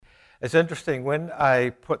It's interesting, when I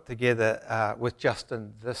put together with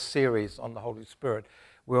Justin this series on the Holy Spirit,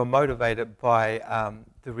 we were motivated by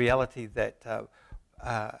the reality that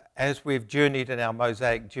as we've journeyed in our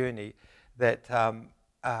Mosaic journey, that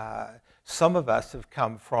some of us have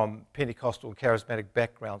come from Pentecostal charismatic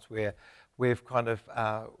backgrounds where we've kind of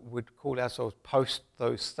would call ourselves post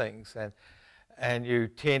those things, and you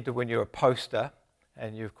tend to, when you're a poster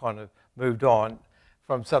and you've kind of moved on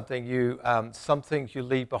from something, some things you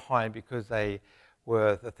leave behind because they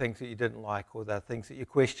were the things that you didn't like, or the things that you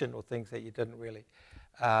questioned, or things that you didn't really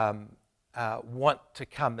want to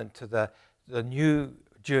come into the new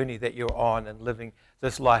journey that you're on and living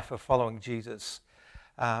this life of following Jesus.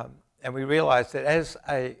 And we realized that as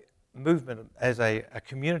a movement, as a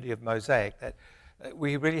community of Mosaic, that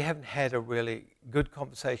we really haven't had a really good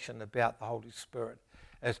conversation about the Holy Spirit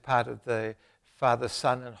as part of the Father,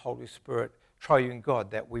 Son, and Holy Spirit triune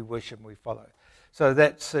God that we worship and we follow. So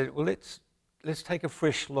that's well, let's take a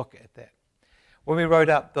fresh look at that. When we wrote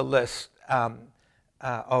up the list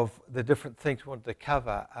of the different things we wanted to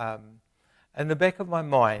cover, in the back of my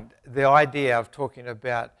mind, the idea of talking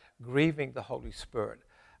about grieving the Holy Spirit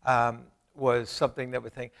was something that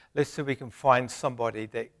we think, let's see if we can find somebody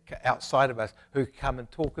that outside of us who can come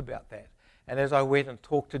and talk about that. And as I went and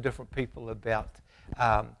talked to different people about,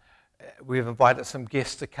 we've invited some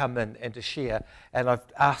guests to come in and to share, and I've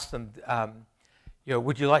asked them,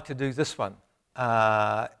 would you like to do this one?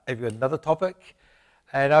 Have you got another topic?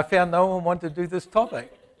 And I found no one wanted to do this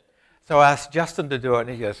topic. So I asked Justin to do it, and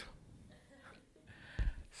he goes.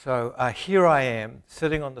 So here I am,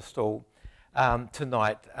 sitting on the stool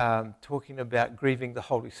tonight, talking about grieving the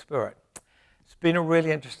Holy Spirit. It's been a really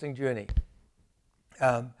interesting journey.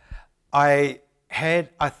 I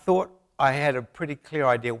thought I had a pretty clear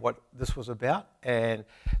idea what this was about and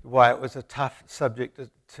why it was a tough subject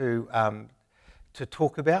to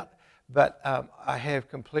talk about, but I have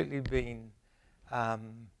completely been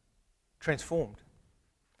transformed.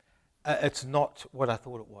 It's not what I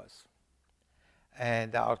thought it was.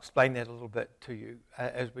 And I'll explain that a little bit to you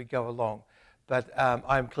as we go along. But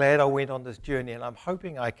I'm glad I went on this journey, and I'm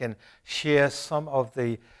hoping I can share some of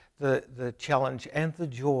the challenge and the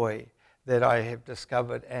joy that I have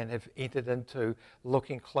discovered and have entered into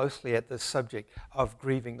looking closely at this subject of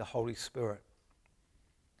grieving the Holy Spirit.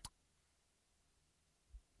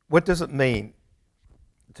 What does it mean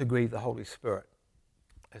to grieve the Holy Spirit?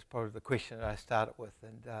 As part of the question that I started with.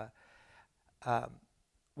 And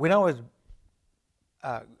when I was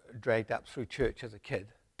dragged up through church as a kid,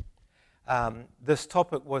 this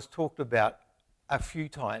topic was talked about a few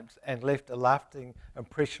times and left a lasting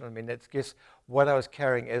impression on me. And that's, guess, what I was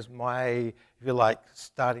carrying as my, if you like,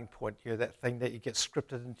 starting point. That thing that you get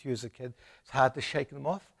scripted into you as a kid. It's hard to shake them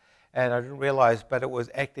off. And I didn't realize, but it was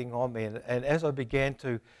acting on me. And as I began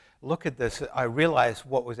to look at this, I realized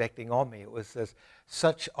what was acting on me. It was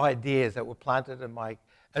such ideas that were planted in my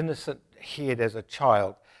innocent head as a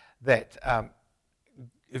child that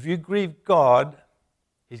if you grieve God,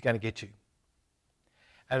 He's going to get you.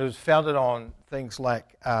 And it was founded on things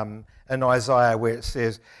like in Isaiah where it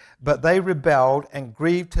says, "But they rebelled and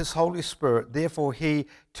grieved His Holy Spirit. Therefore He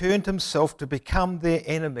turned Himself to become their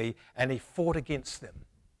enemy, and He fought against them."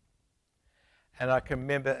 And I can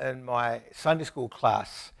remember in my Sunday school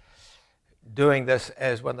class doing this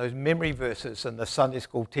as one of those memory verses, and the Sunday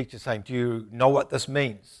school teacher saying, "Do you know what this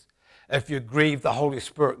means? If you grieve the Holy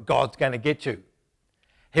Spirit, God's going to get you.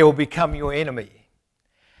 He will become your enemy."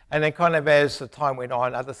 And then kind of as the time went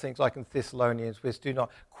on, other things like in Thessalonians, where do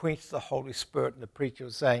not quench the Holy Spirit, and the preacher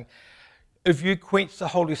was saying, if you quench the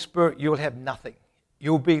Holy Spirit, you'll have nothing.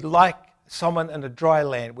 You'll be like someone in a dry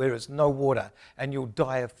land where there's no water, and you'll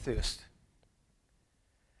die of thirst.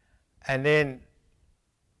 And then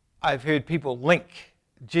I've heard people link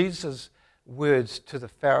Jesus' words to the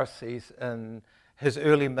Pharisees in His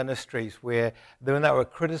early ministries, where when they were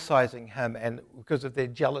criticizing Him and because of their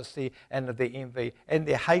jealousy and of their envy and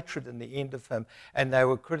their hatred in the end of Him, and they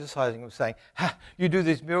were criticizing Him, saying, you do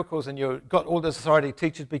these miracles and you've got all this authority,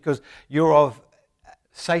 teachers, because you're of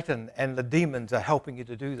Satan and the demons are helping you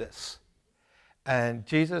to do this. And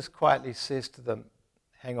Jesus quietly says to them,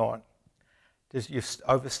 hang on, you're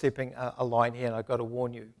overstepping a line here, and I've got to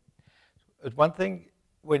warn you. It's one thing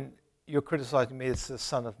when you're criticizing me as the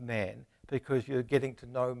Son of Man, because you're getting to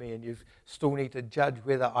know me and you still need to judge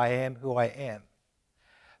whether I am who I am.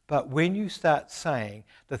 But when you start saying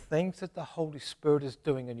the things that the Holy Spirit is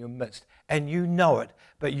doing in your midst, and you know it,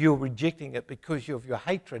 but you're rejecting it because of your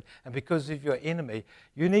hatred and because of your enemy,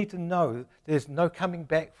 you need to know there's no coming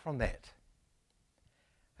back from that.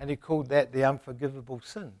 And He called that the unforgivable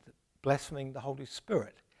sin, blaspheming the Holy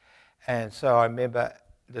Spirit. And so I remember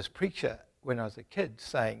this preacher when I was a kid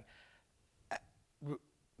saying,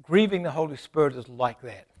 grieving the Holy Spirit is like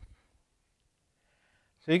that.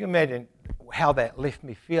 So you can imagine how that left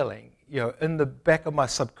me feeling, in the back of my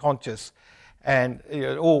subconscious, and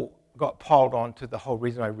it all got piled on to the whole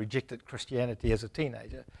reason I rejected Christianity as a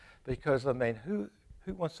teenager, because, who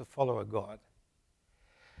wants to follow a God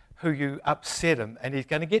who you upset him and he's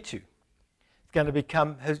going to get you? He's going to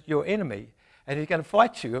become your enemy and he's going to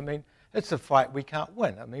fight you. It's a fight we can't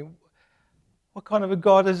win. What kind of a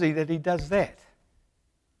God is he that he does that?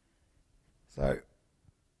 So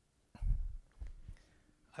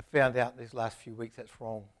I found out these last few weeks that's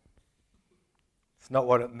wrong. It's not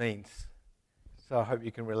what it means. So I hope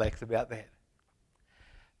you can relax about that.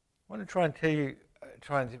 I want to try and tell you,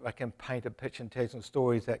 try and see if I can paint a picture and tell you some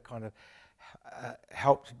stories that kind of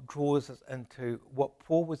helped draws us into what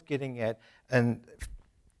Paul was getting at in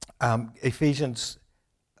Ephesians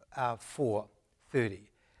 4:30,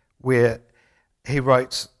 where he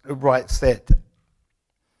writes that,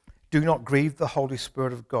 "Do not grieve the Holy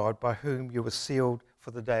Spirit of God, by whom you were sealed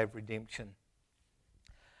for the day of redemption."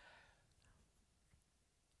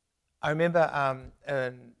 I remember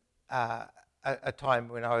in a time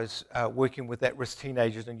when I was working with at-risk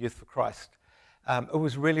teenagers and Youth for Christ. It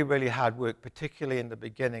was really, really hard work, particularly in the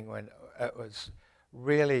beginning when it was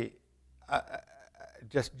really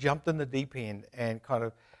just jumped in the deep end and kind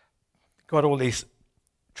of got all these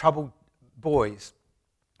troubled boys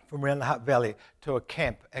from around the Hutt Valley to a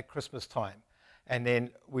camp at Christmas time. And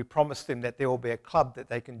then we promised them that there will be a club that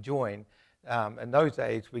they can join. In those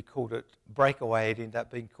days, we called it Breakaway. It ended up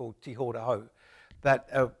being called Te Hora Hou. But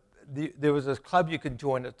there was this club you could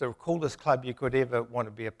join. It's the coolest club you could ever want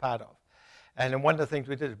to be a part of. And then one of the things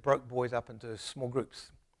we did is broke boys up into small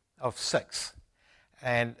groups of 6.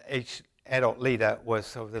 And each adult leader was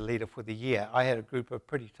sort of the leader for the year. I had a group of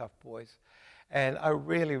pretty tough boys. And I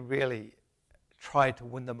really, really tried to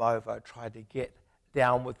win them over. I tried to get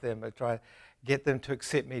down with them. I tried to get them to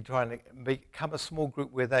accept me, trying to become a small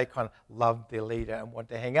group where they kind of loved their leader and wanted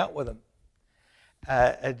to hang out with him.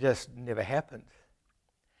 It just never happened.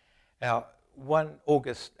 Now, one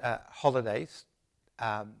August holidays,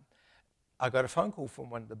 I got a phone call from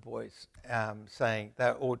one of the boys saying,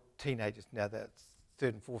 they're all teenagers now, they're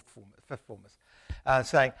 3rd and 5th formers,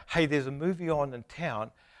 saying, "Hey, there's a movie on in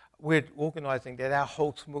town. We're organising that our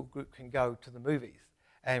whole small group can go to the movies,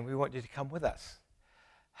 and we want you to come with us."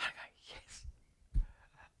 I go, yes.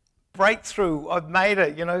 Breakthrough, I've made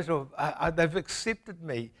it, they've accepted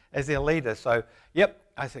me as their leader. So, yep,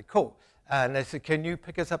 I said, cool. And they said, "Can you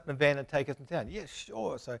pick us up in the van and take us in town?" "Yes,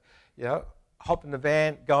 sure." So, hop in the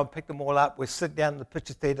van, go and pick them all up. We sit down in the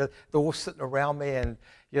picture theatre. They're all sitting around me, and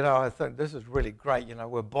I think this is really great.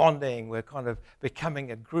 We're bonding. We're kind of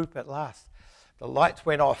becoming a group at last. The lights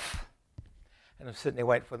went off, and I'm sitting there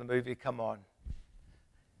waiting for the movie to come on.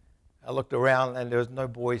 I looked around, and there was no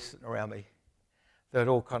boys sitting around me. They'd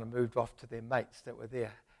all kind of moved off to their mates that were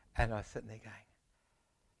there, and I was sitting there going,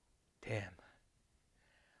 "Damn,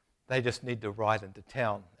 they just need to ride into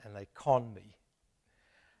town, and they conned me."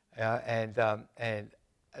 And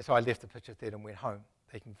so I left the picture theatre and went home.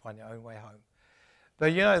 They can find their own way home.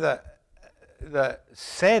 But the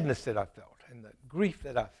sadness that I felt, and the grief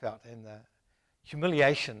that I felt, and the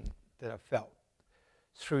humiliation that I felt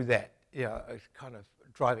through that, I was kind of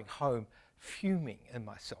driving home, fuming in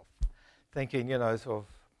myself, thinking, sort of,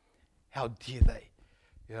 how dare they,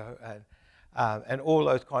 and all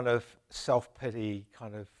those kind of self-pity,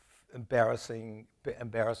 kind of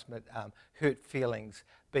embarrassment, hurt feelings,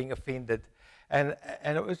 being offended, and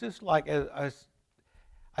it was just like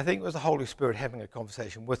I think it was the Holy Spirit having a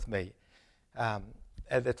conversation with me.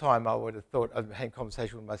 At the time, I would have thought I'd had a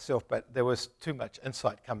conversation with myself, but there was too much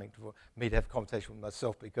insight coming for me to have a conversation with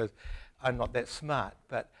myself because I'm not that smart.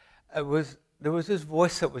 But there was this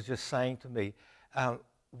voice that was just saying to me,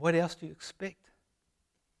 "What else do you expect?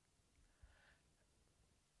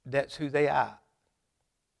 That's who they are.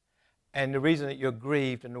 And the reason that you're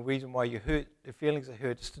grieved and the reason why you're hurt, the feelings are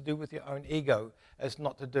hurt, is to do with your own ego. It's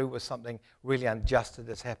not to do with something really unjust that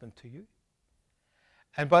has happened to you."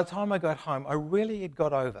 And by the time I got home, I really had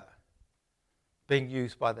got over being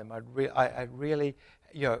used by them. I really,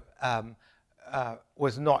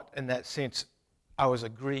 was not in that sense. I was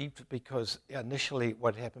aggrieved because initially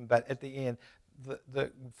what happened, but at the end,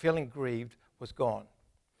 the feeling grieved was gone.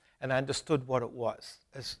 And I understood what it was.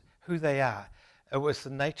 It's who they are. It was the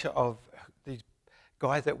nature of these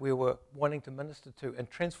guys that we were wanting to minister to,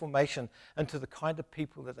 and transformation into the kind of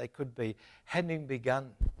people that they could be hadn't even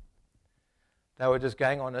begun. They were just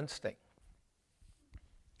going on instinct.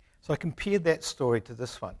 So I compared that story to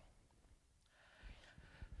this one.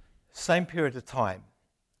 Same period of time,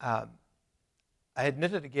 I had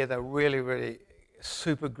knitted together a really, really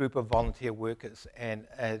super group of volunteer workers, and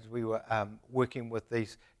as we were working with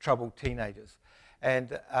these troubled teenagers.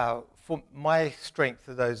 And for my strength,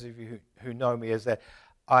 for those of you who know me, is that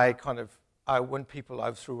I win people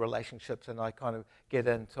over through relationships, and I kind of get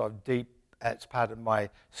into deep. It's part of my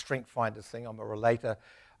strength finders thing. I'm a relator.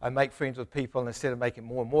 I make friends with people, and instead of making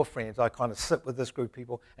more and more friends, I kind of sit with this group of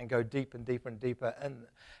people and go deep and deeper and deeper in.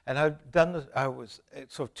 And I've done this, I was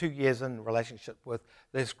sort of 2 years in relationship with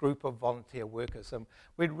this group of volunteer workers, and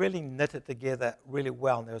we'd really knit it together really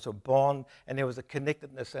well. And there was a bond, and there was a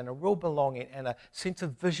connectedness, and a real belonging, and a sense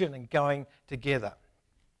of vision and going together.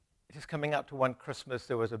 Just coming up to one Christmas,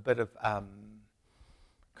 there was a bit of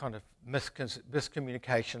kind of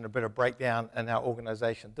miscommunication, a bit of breakdown in our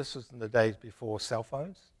organisation. This was in the days before cell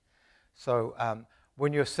phones. So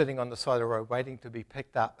when you're sitting on the side of the road waiting to be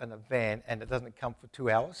picked up in a van and it doesn't come for 2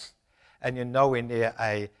 hours, and you're nowhere near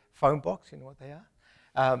a phone box, you know what they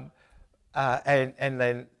are? And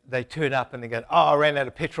then they turn up and they go, oh, I ran out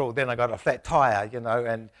of petrol, then I got a flat tyre,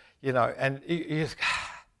 and you just,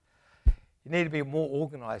 you need to be more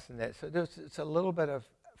organised than that. So it's a little bit of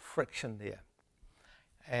friction there.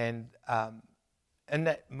 And in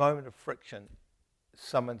that moment of friction,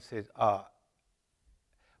 someone says,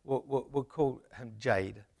 we'll call him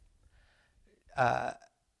Jade.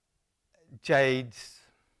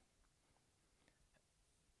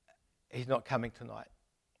 He's not coming tonight.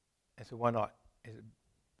 I said, why not? He said,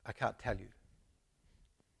 I can't tell you.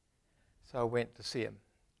 So I went to see him,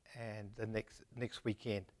 and the next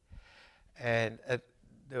weekend, and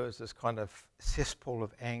there was this kind of cesspool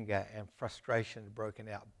of anger and frustration broken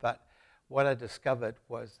out. But what I discovered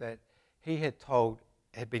was that he had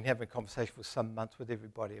been having a conversation for some months with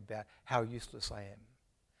everybody about how useless I am,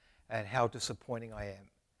 and how disappointing I am,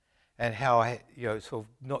 and how I, sort of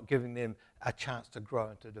not giving them a chance to grow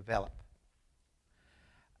and to develop.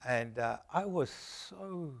 And I was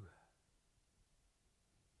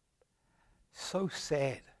so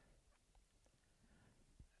sad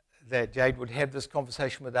that Jade would have this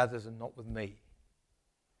conversation with others and not with me.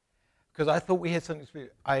 Because I thought we had something to speak.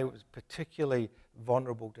 I was particularly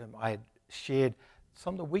vulnerable to him. I had shared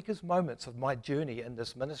some of the weakest moments of my journey in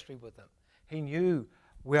this ministry with him. He knew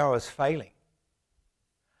where I was failing.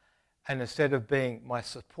 And instead of being my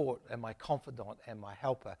support and my confidant and my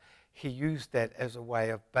helper, he used that as a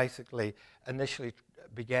way of basically initiated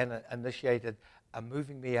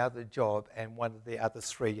moving me out of the job, and one of the other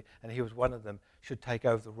 3, and he was one of them, should take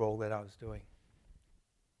over the role that I was doing.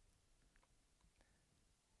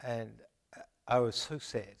 And I was so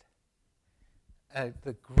sad. And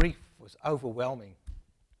the grief was overwhelming.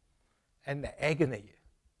 And the agony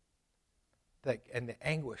and the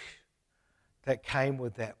anguish that came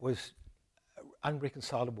with that was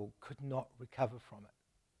unreconcilable, could not recover from it.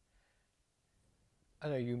 I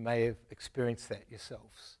know you may have experienced that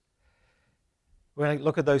yourselves. When I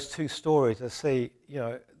look at those 2 stories, I see,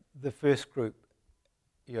 the first group,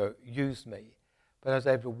 used me, but I was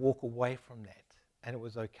able to walk away from that, and it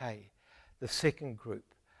was okay. The second group,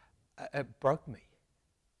 it broke me.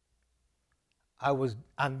 I was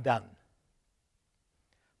undone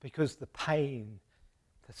because the pain,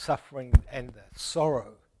 the suffering, and the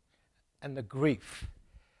sorrow, and the grief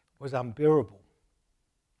was unbearable.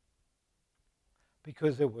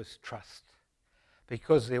 Because there was trust,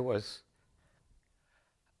 because there was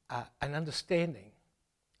an understanding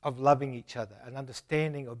of loving each other, an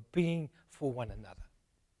understanding of being for one another.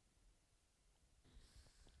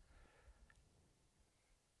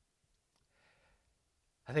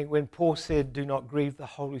 I think when Paul said, do not grieve the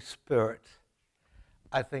Holy Spirit,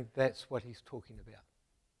 I think that's what he's talking about.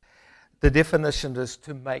 The definition is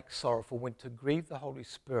to make sorrowful. When to grieve the Holy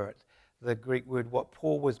Spirit, the Greek word, what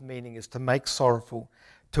Paul was meaning is to make sorrowful,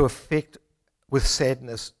 to affect with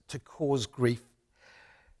sadness, to cause grief,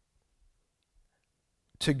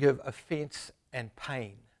 to give offense and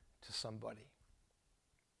pain to somebody.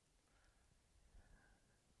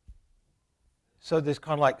 So there's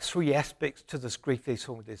kind of like 3 aspects to this grief he's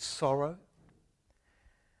talking about. There's sorrow,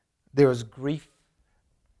 there is grief,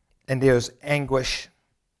 and there is anguish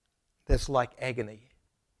that's like agony.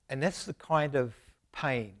 And that's the kind of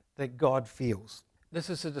pain that God feels. This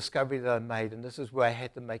is a discovery that I made, and this is where I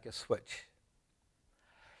had to make a switch.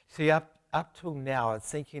 See, up till now, I'm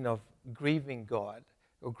thinking of grieving God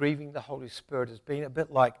or grieving the Holy Spirit as being a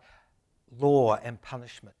bit like law and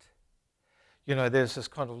punishment. There's this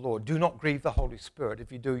kind of law. Do not grieve the Holy Spirit. If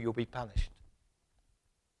you do, you'll be punished.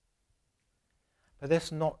 But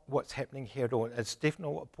that's not what's happening here at all. It's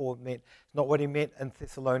definitely not what Paul meant. It's not what he meant in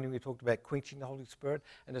Thessalonians. We talked about quenching the Holy Spirit.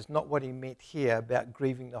 And it's not what he meant here about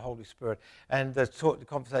grieving the Holy Spirit. And the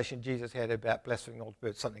conversation Jesus had about blaspheming the Holy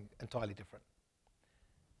Spirit is something entirely different.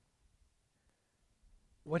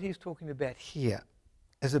 What he's talking about here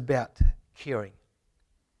is about caring.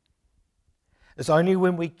 It's only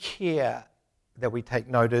when we care that we take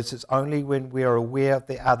notice. It's only when we are aware of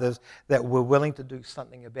the others that we're willing to do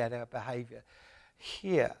something about our behavior.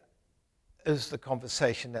 Here is the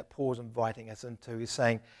conversation that Paul's inviting us into. He's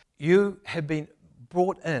saying, you have been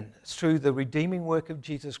brought in through the redeeming work of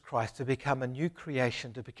Jesus Christ to become a new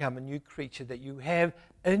creation, to become a new creature, that you have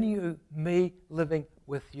in you me living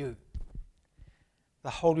with you.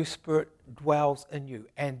 The Holy Spirit dwells in you,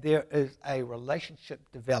 and there is a relationship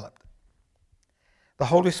developed. The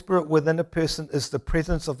Holy Spirit within a person is the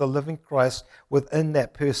presence of the living Christ within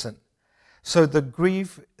that person. So to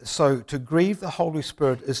grieve the Holy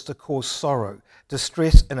Spirit is to cause sorrow,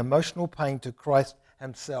 distress, and emotional pain to Christ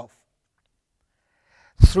himself.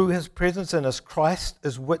 Through his presence in us, Christ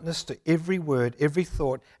is witness to every word, every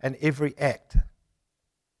thought, and every act.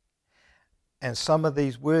 And some of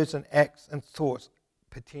these words and acts and thoughts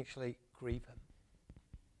potentially grieve him.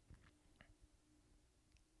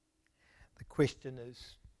 The question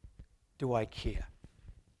is, do I care?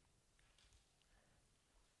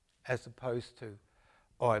 As opposed to,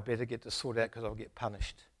 oh, I better get this sorted out because I'll get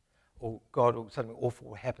punished. Or God, or something awful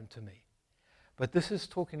will happen to me. But this is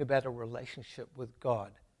talking about a relationship with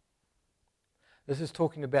God. This is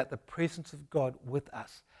talking about the presence of God with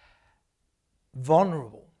us.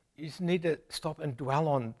 Vulnerable. You just need to stop and dwell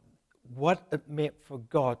on what it meant for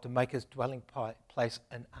God to make his dwelling place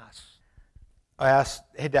in us. I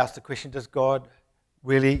had to ask the question, does God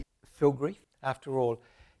really feel grief? After all,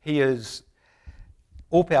 he is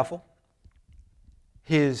all-powerful,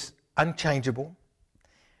 he is unchangeable,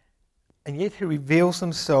 and yet he reveals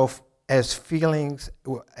himself as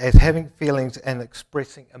having feelings and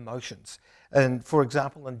expressing emotions. And for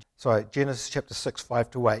example, in Genesis chapter 6,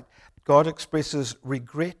 5-8, God expresses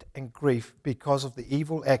regret and grief because of the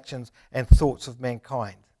evil actions and thoughts of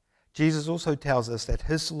mankind. Jesus also tells us that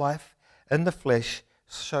his life in the flesh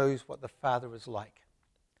shows what the Father is like.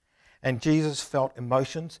 And Jesus felt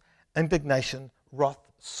emotions, indignation,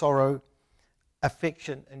 wrath, sorrow,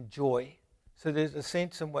 affection, and joy. So there's a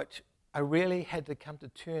sense in which I really had to come to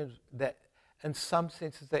terms that in some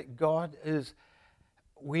senses that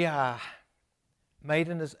we are made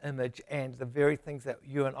in his image, and the very things that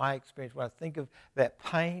you and I experience, when I think of that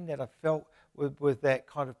pain that I felt with that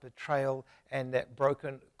kind of betrayal and that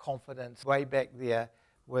broken confidence way back there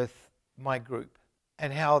with my group,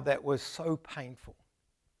 and how that was so painful.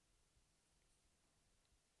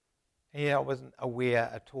 And I wasn't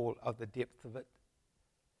aware at all of the depth of it.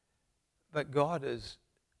 But God is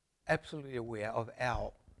absolutely aware of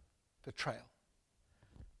our betrayal,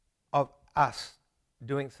 of us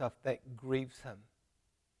doing stuff that grieves him,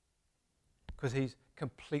 because he's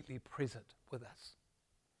completely present with us.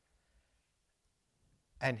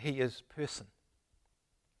 And he is person.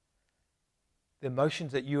 The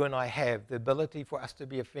emotions that you and I have, the ability for us to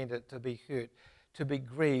be offended, to be hurt, to be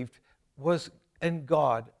grieved, was in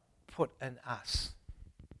God put in us.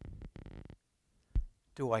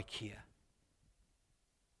 Do I care?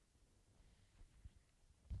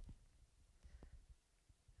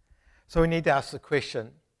 So we need to ask the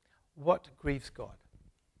question, what grieves God?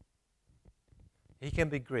 He can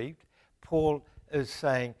be grieved. Paul is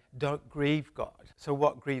saying, don't grieve God. So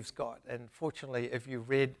what grieves God? And fortunately, if you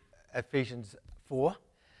read Ephesians 4,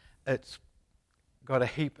 it's got a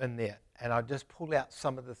heap in there. And I'll just pull out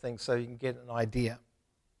some of the things so you can get an idea.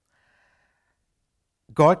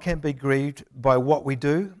 God can be grieved by what we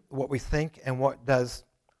do, what we think, and what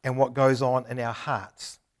goes on in our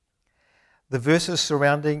hearts. The verses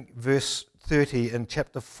surrounding verse 30 in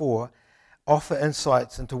chapter 4 offer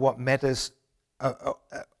insights into what matters,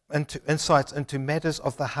 insights into matters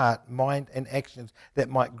of the heart, mind, and actions that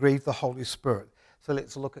might grieve the Holy Spirit. So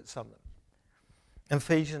let's look at some of them. In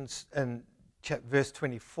Ephesians, in verse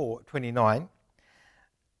 29,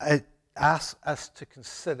 it asks us to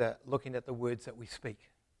consider looking at the words that we speak.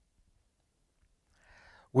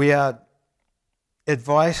 We are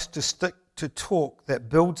advised to stick to talk that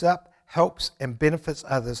builds up, helps, and benefits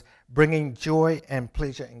others, bringing joy and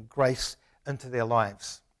pleasure and grace into their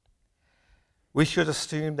lives. We should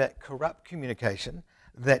assume that corrupt communication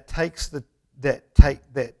that talks the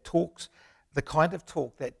kind of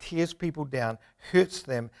talk that tears people down, hurts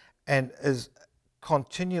them, and is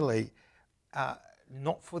continually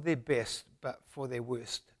not for their best, but for their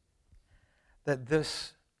worst, that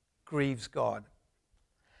this grieves God.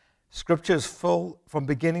 Scripture is full from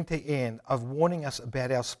beginning to end of warning us about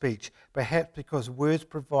our speech, perhaps because words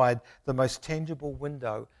provide the most tangible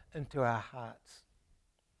window into our hearts.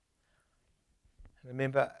 I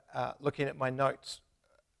remember looking at my notes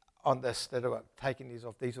on this that I've taken these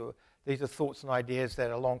off. These are thoughts and ideas that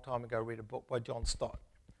a long time ago I read a book by John Stott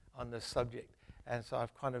on this subject. And so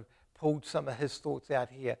I've kind of pulled some of his thoughts out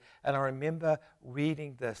here. And I remember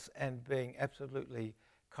reading this and being absolutely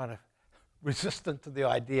kind of resistant to the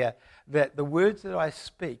idea that the words that I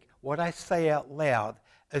speak, what I say out loud,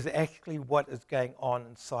 is actually what is going on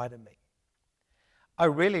inside of me. I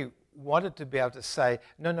really wanted to be able to say,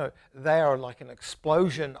 no, they are like an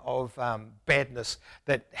explosion of badness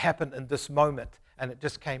that happened in this moment, and it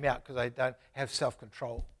just came out because I don't have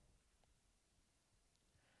self-control.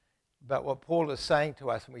 But what Paul is saying to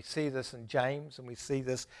us, and we see this in James, and we see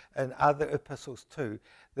this in other epistles too,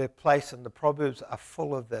 the place and the Proverbs are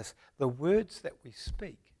full of this. The words that we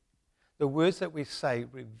speak, the words that we say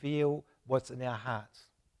reveal what's in our hearts.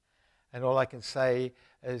 And all I can say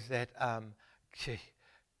is that,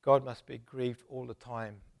 God must be grieved all the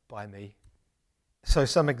time by me. So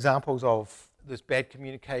some examples of this bad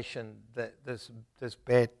communication, this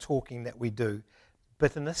bad talking that we do: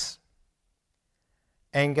 bitterness,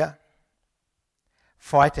 anger,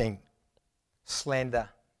 fighting, slander,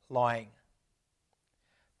 lying.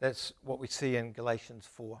 That's what we see in Galatians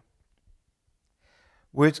 4.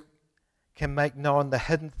 Words can make known the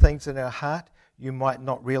hidden things in our heart. You might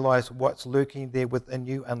not realize what's lurking there within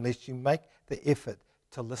you unless you make the effort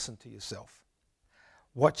to listen to yourself.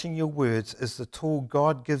 Watching your words is the tool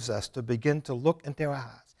God gives us to begin to look into our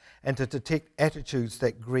hearts and to detect attitudes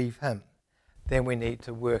that grieve Him. Then we need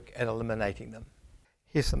to work at eliminating them.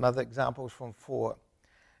 Here's some other examples from 4.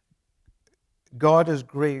 God is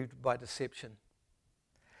grieved by deception.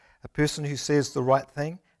 A person who says the right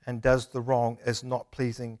thing and does the wrong is not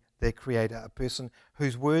pleasing their Creator. A person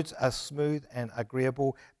whose words are smooth and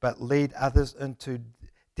agreeable but lead others into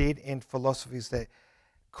dead-end philosophies that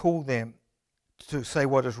call them to say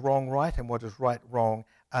what is wrong right and what is right wrong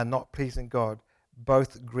are not pleasing God.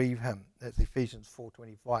 Both grieve Him. That's Ephesians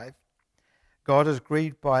 4:25. God is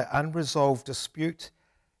grieved by unresolved dispute,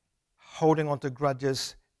 holding on to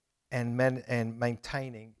grudges, and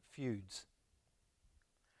maintaining feuds.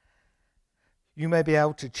 You may be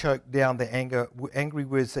able to choke down the angry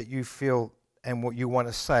words that you feel and what you want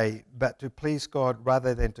to say, but to please God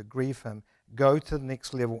rather than to grieve Him, go to the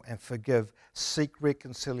next level and forgive, seek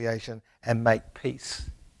reconciliation, and make peace.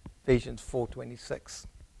 Ephesians 4:26.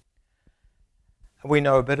 We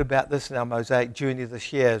know a bit about this in our Mosaic journey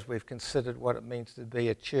this year as we've considered what it means to be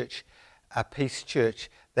a church, a peace church,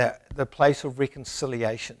 that the place of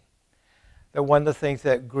reconciliation. That one of the things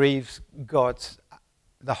that grieves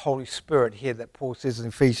the Holy Spirit here that Paul says in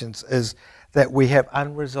Ephesians is that we have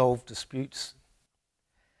unresolved disputes,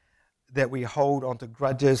 that we hold onto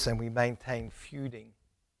grudges and we maintain feuding.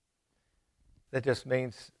 That just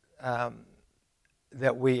means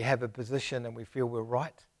that we have a position and we feel we're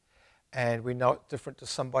right and we know it's different to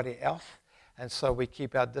somebody else, and so we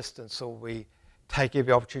keep our distance, or we take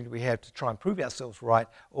every opportunity we have to try and prove ourselves right,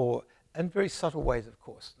 or in very subtle ways, of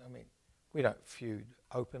course. I mean, we don't feud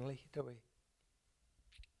openly, do we?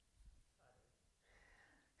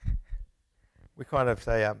 We kind of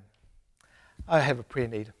say, I have a prayer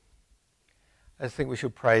need. I think we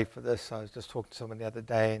should pray for this. I was just talking to someone the other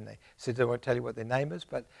day, and they said they won't tell you what their name is,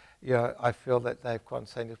 but I feel that they've gone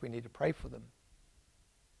saying that we need to pray for them.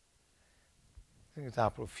 It's an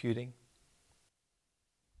example of feuding.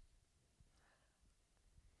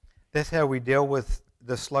 That's how we deal with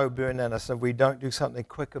the slow burn in us. If we don't do something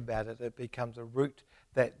quick about it, it becomes a root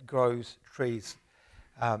that grows trees.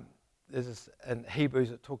 In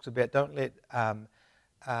Hebrews it talks about don't let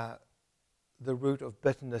the root of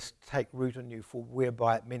bitterness take root in you, for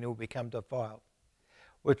whereby many will become defiled.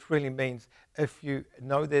 Which really means if you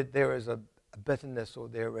know that there is a bitterness, or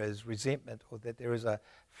there is resentment, or that there is a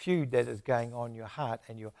feud that is going on in your heart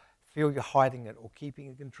and you feel you're hiding it or keeping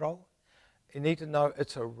in control, you need to know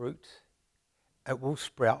it's a root. It will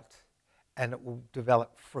sprout and it will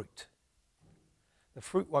develop fruit. The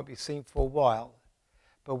fruit won't be seen for a while,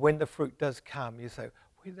 but when the fruit does come, you say,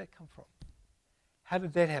 where did that come from? How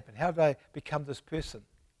did that happen? How did I become this person?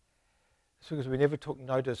 It's because we never took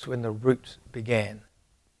notice when the root began.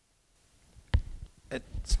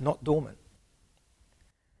 It's not dormant.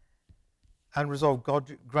 Unresolved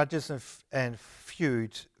grudges and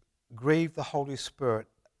feuds grieve the Holy Spirit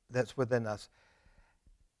that's within us.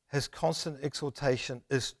 His constant exhortation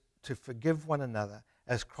is to forgive one another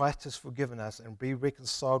as Christ has forgiven us, and be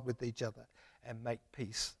reconciled with each other and make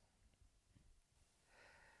peace.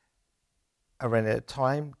 I ran out of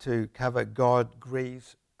time to cover God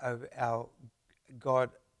grieves over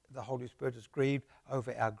the Holy Spirit is grieved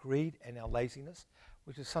over our greed and our laziness,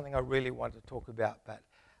 which is something I really want to talk about, but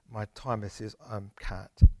my timer says I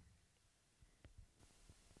can't.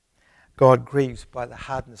 God grieves by the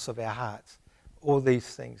hardness of our hearts. All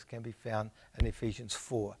these things can be found in Ephesians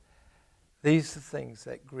 4. These are things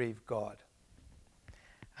that grieve God.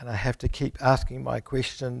 And I have to keep asking my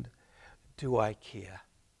question, do I care?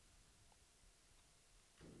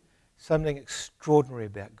 Something extraordinary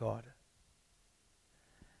about God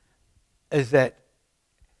is that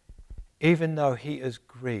even though he is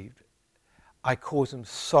grieved, I cause him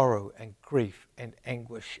sorrow and grief and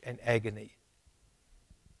anguish and agony.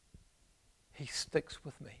 He sticks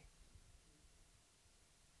with me.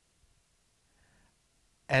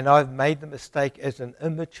 And I've made the mistake as an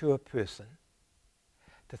immature person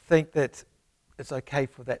to think that it's okay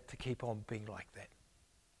for that to keep on being like that.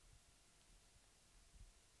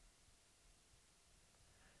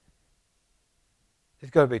 There's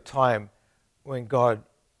got to be a time when God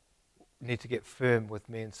needs to get firm with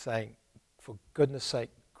me and saying, for goodness sake,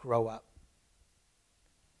 grow up.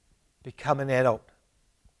 Become an adult.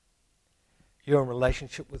 You're in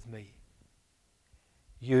relationship with me.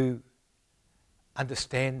 You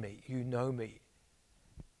understand me. You know me.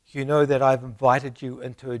 You know that I've invited you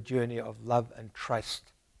into a journey of love and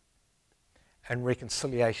trust and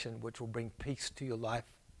reconciliation, which will bring peace to your life.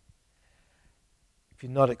 If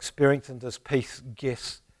you're not experiencing this peace,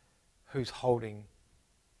 guess who's holding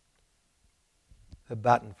the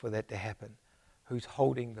button for that to happen? Who's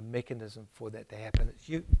holding the mechanism for that to happen? It's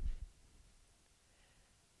you.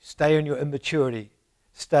 Stay in your immaturity.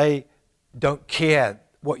 Don't care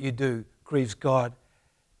what you do, grieves God.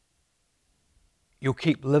 You'll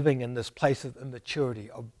keep living in this place of immaturity,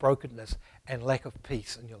 of brokenness, and lack of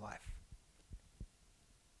peace in your life.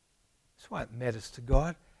 That's why it matters to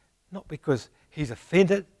God. Not because he's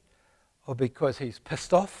offended or because he's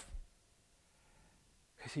pissed off.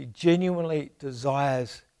 Because he genuinely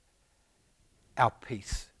desires our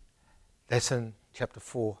peace. That's in chapter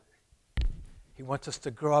 4. He wants us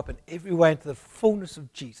to grow up in every way into the fullness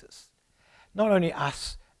of Jesus. Not only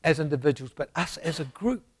us as individuals, but us as a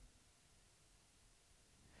group.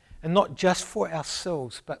 And not just for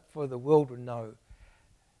ourselves, but for the world to know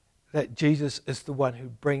that Jesus is the one who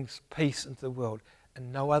brings peace into the world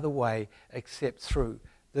in no other way except through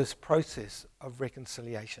this process of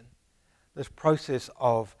reconciliation. This process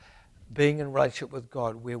of being in relationship with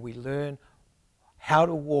God where we learn how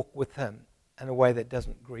to walk with him in a way that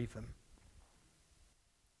doesn't grieve him.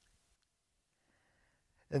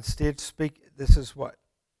 Instead, this is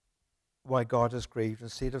why God is grieved.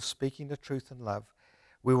 Instead of speaking the truth in love,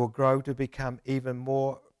 we will grow to become even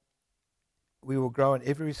more, we will grow in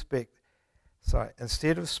every respect.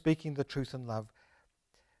 Instead of speaking the truth in love,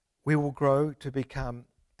 we will grow to become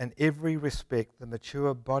in every respect the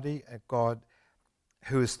mature body of God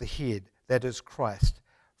who is the head, that is Christ.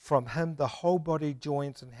 From him the whole body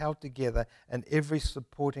joins and held together and every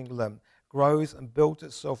supporting limb grows and builds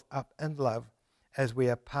itself up in love as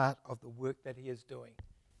we are part of the work that he is doing.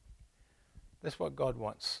 That's what God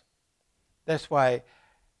wants. That's why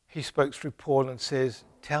he spoke through Paul and says,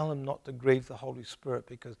 tell him not to grieve the Holy Spirit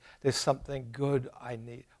because there's something good I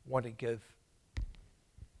want to give.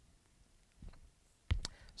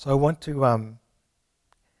 So I want to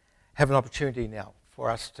have an opportunity now for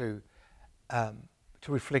us to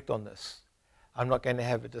reflect on this. I'm not going to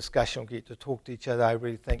have a discussion or get to talk to each other. I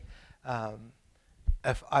really think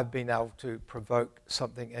if I've been able to provoke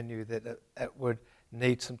something in you that it would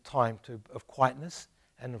need some time of quietness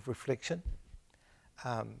and of reflection.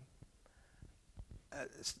 I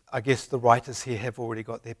guess the writers here have already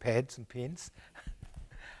got their pads and pens.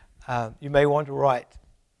 You may want to write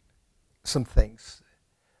some things,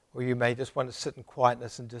 or you may just want to sit in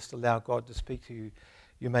quietness and just allow God to speak to you.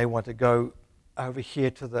 You may want to go over here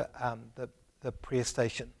to the prayer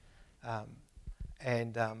station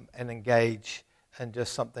and engage in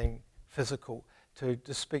just something physical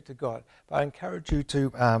to speak to God. But I encourage you to,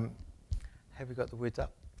 have you got the words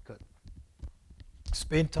up? Good.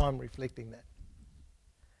 Spend time reflecting that.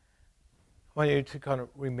 I want you to kind of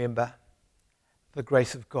remember the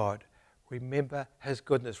grace of God. Remember his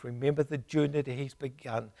goodness. Remember the journey that he's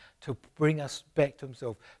begun to bring us back to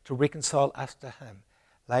himself, to reconcile us to him.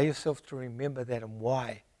 Allow yourself to remember that and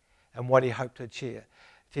why and what he hoped to achieve.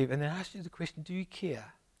 And then ask you the question, do you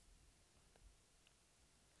care?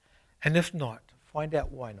 And if not, find out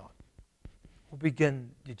why not. We'll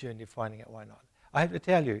begin the journey of finding out why not. I have to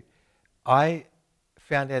tell you, I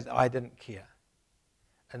found out I didn't care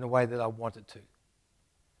in the way that I wanted to.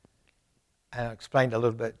 And I explained a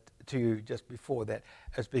little bit to you just before that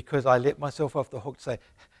is because I let myself off the hook to say,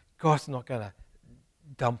 God's not going to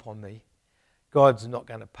dump on me. God's not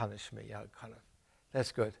going to punish me.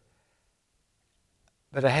 That's good.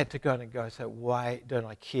 But I had to go and go, so why don't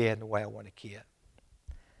I care in the way I want to care?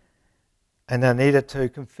 And I needed to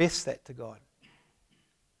confess that to God.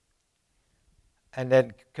 And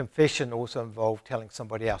then confession also involved telling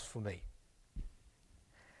somebody else for me.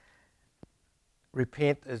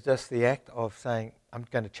 Repent is just the act of saying, I'm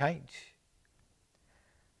going to change.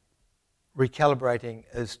 Recalibrating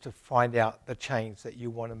is to find out the change that you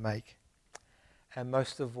want to make. And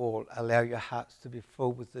most of all, allow your hearts to be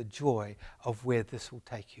filled with the joy of where this will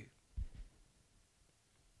take you.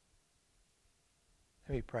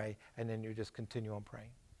 Let me pray, and then you just continue on praying.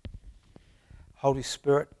 Holy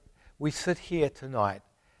Spirit, we sit here tonight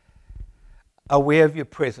aware of your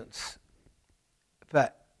presence,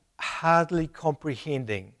 but hardly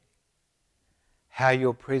comprehending how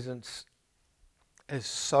your presence is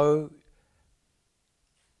so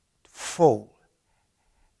full,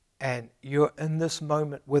 and you're in this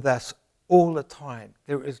moment with us all the time.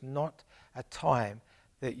 There is not a time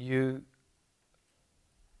that you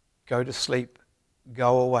go to sleep,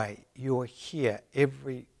 go away. You are here.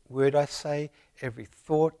 Every word I say, every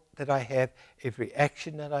thought that I have, every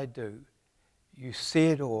action that I do, you see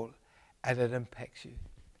it all and it impacts you.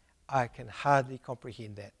 I can hardly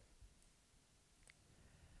comprehend that.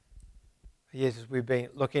 Yes, as we've been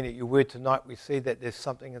looking at your word tonight, we see that there's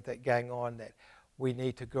something of that going on that we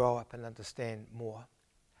need to grow up and understand more.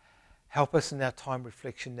 Help us in our time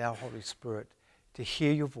reflection now, Holy Spirit, to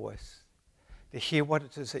hear your voice, to hear what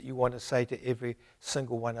it is that you want to say to every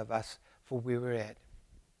single one of us for where we're at.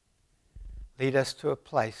 Lead us to a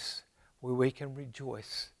place where we can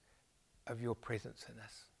rejoice of your presence in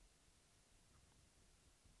us.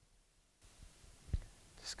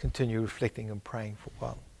 Just continue reflecting and praying for a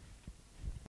while.